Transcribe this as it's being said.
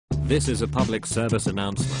This is a public service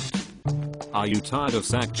announcement. Are you tired of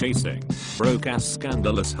sack chasing, broke ass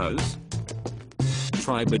scandalous hoes?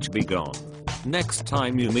 Try Bitch Be Gone. Next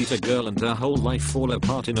time you meet a girl and her whole life fall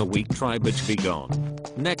apart in a week, try Bitch Be Gone.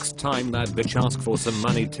 Next time that bitch ask for some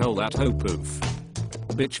money, tell that hoe poof.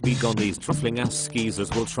 Bitch Be Gone. These truffling ass skeezers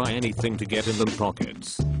will try anything to get in them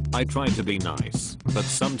pockets. I try to be nice, but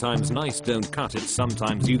sometimes nice don't cut it.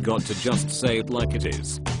 Sometimes you got to just say it like it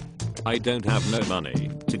is. I don't have no money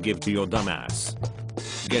to give to your dumb ass.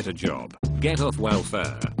 Get a job, get off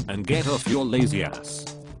welfare, and get off your lazy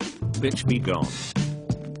ass. Bitch Be Gone.